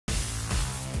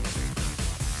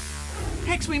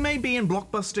Hex, we may be in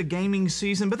blockbuster gaming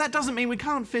season, but that doesn't mean we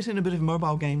can't fit in a bit of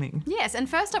mobile gaming. Yes, and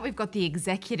first up we've got The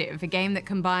Executive, a game that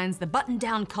combines the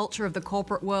button-down culture of the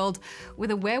corporate world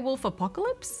with a werewolf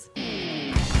apocalypse.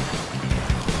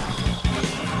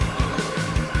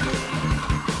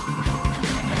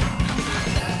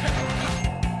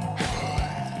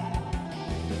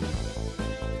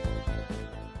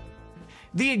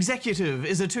 The Executive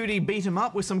is a 2D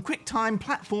beat-em-up with some quick-time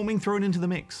platforming thrown into the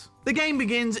mix. The game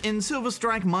begins in Silver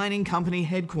Strike Mining Company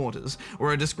headquarters,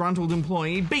 where a disgruntled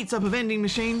employee beats up a vending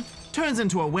machine, turns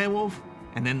into a werewolf,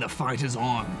 and then the fight is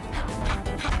on.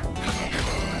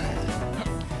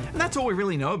 And that's all we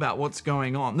really know about what's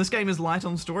going on. This game is light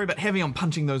on story, but heavy on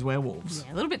punching those werewolves.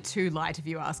 Yeah, a little bit too light if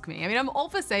you ask me. I mean, I'm all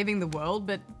for saving the world,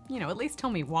 but, you know, at least tell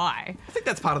me why. I think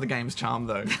that's part of the game's charm,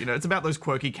 though. You know, it's about those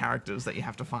quirky characters that you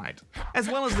have to fight. As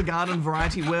well as the garden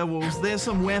variety werewolves, there's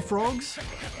some were-frogs,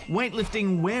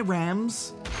 weightlifting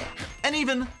were-rams, and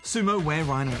even sumo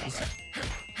were-rhinos.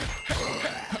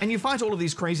 And you fight all of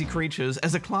these crazy creatures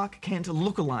as a Clark Kent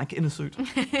look-alike in a suit.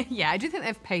 Yeah, I do think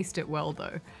they've paced it well,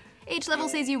 though. Each level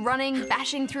sees you running,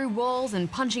 bashing through walls,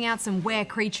 and punching out some were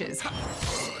creatures.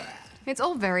 It's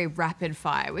all very rapid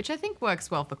fire, which I think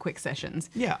works well for quick sessions.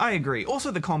 Yeah, I agree.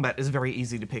 Also, the combat is very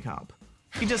easy to pick up.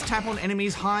 You just tap on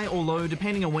enemies high or low,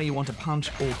 depending on where you want to punch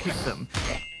or kick them.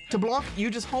 To block, you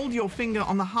just hold your finger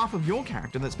on the half of your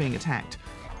character that's being attacked.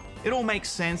 It all makes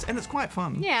sense, and it's quite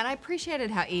fun. Yeah, and I appreciated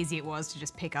how easy it was to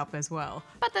just pick up as well.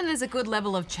 But then there's a good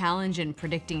level of challenge in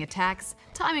predicting attacks,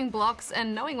 timing blocks,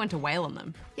 and knowing when to wail on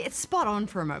them. Yeah, it's spot on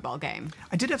for a mobile game.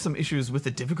 I did have some issues with the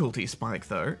difficulty spike,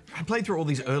 though. I played through all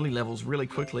these early levels really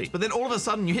quickly, but then all of a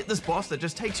sudden you hit this boss that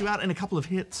just takes you out in a couple of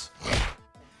hits.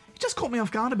 It just caught me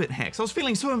off guard a bit, Hex. I was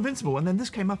feeling so invincible, and then this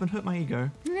came up and hurt my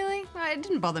ego. Really? Well, it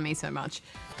didn't bother me so much.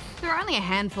 There are only a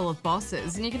handful of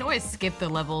bosses, and you can always skip the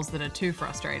levels that are too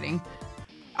frustrating.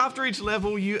 After each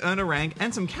level, you earn a rank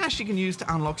and some cash you can use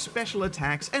to unlock special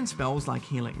attacks and spells like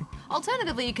healing.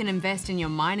 Alternatively, you can invest in your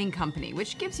mining company,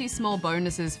 which gives you small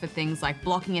bonuses for things like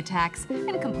blocking attacks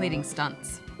and completing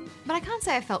stunts. But I can't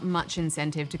say I felt much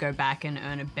incentive to go back and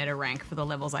earn a better rank for the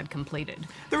levels I'd completed.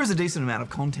 There is a decent amount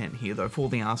of content here, though, for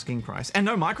the asking price, and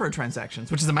no microtransactions,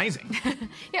 which is amazing.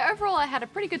 Yeah, overall I had a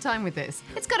pretty good time with this.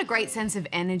 It's got a great sense of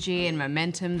energy and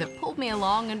momentum that pulled me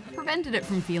along and prevented it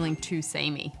from feeling too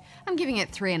samey. I'm giving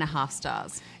it 3.5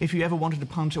 stars. If you ever wanted to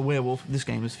punch a werewolf, this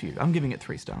game is for you. I'm giving it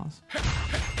 3 stars.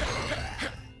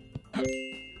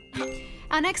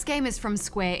 Our next game is from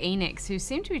Square Enix, who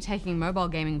seem to be taking mobile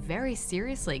gaming very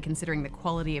seriously considering the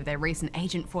quality of their recent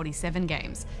Agent 47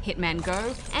 games, Hitman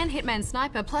Go and Hitman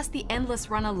Sniper, plus the endless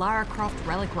runner Lara Croft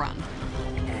Relic Run.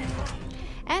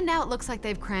 And now it looks like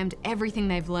they've crammed everything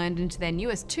they've learned into their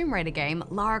newest Tomb Raider game,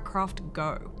 Lara Croft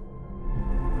Go.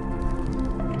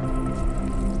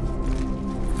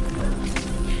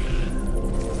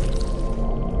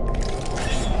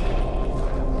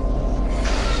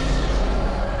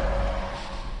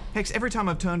 Hex, every time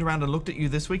I've turned around and looked at you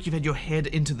this week, you've had your head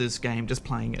into this game just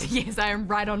playing it. Yes, I am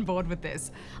right on board with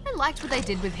this. I liked what they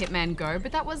did with Hitman Go,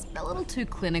 but that was a little too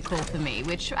clinical for me,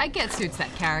 which I get suits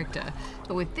that character.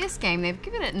 But with this game, they've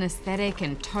given it an aesthetic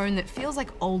and tone that feels like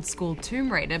old school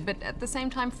Tomb Raider, but at the same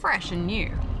time fresh and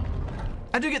new.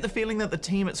 I do get the feeling that the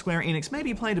team at Square Enix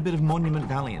maybe played a bit of Monument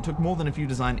Valley and took more than a few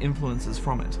design influences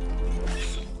from it.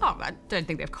 Oh, I don't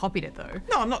think they've copied it though.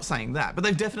 No, I'm not saying that, but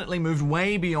they've definitely moved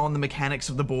way beyond the mechanics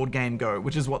of the board game Go,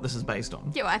 which is what this is based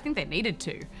on. Yeah, well, I think they needed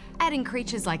to. Adding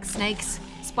creatures like snakes,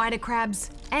 spider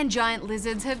crabs, and giant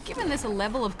lizards have given this a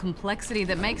level of complexity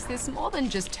that makes this more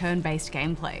than just turn-based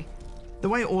gameplay. The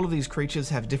way all of these creatures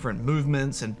have different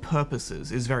movements and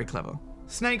purposes is very clever.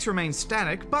 Snakes remain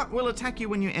static, but will attack you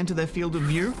when you enter their field of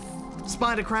view.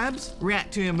 Spider crabs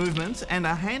react to your movements and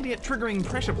are handy at triggering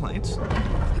pressure plates.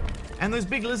 And those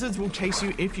big lizards will chase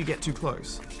you if you get too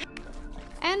close.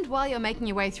 And while you're making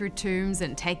your way through tombs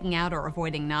and taking out or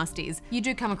avoiding nasties, you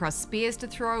do come across spears to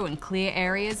throw and clear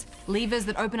areas, levers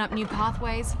that open up new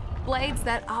pathways, blades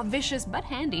that are vicious but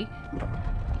handy,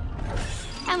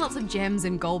 and lots of gems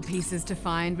and gold pieces to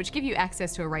find, which give you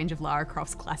access to a range of Lara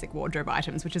Croft's classic wardrobe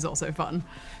items, which is also fun.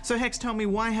 So Hex, tell me,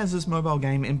 why has this mobile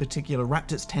game in particular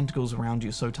wrapped its tentacles around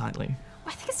you so tightly?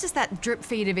 I think it's just that drip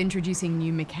feed of introducing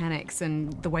new mechanics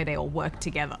and the way they all work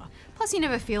together. Plus, you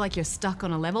never feel like you're stuck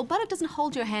on a level, but it doesn't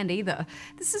hold your hand either.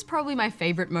 This is probably my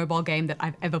favourite mobile game that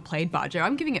I've ever played, Barjo.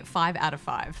 I'm giving it 5 out of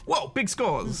 5. Whoa, big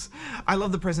scores! I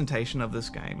love the presentation of this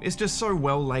game. It's just so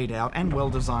well laid out and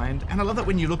well designed, and I love that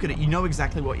when you look at it, you know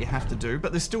exactly what you have to do,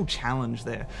 but there's still challenge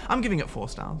there. I'm giving it 4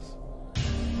 stars.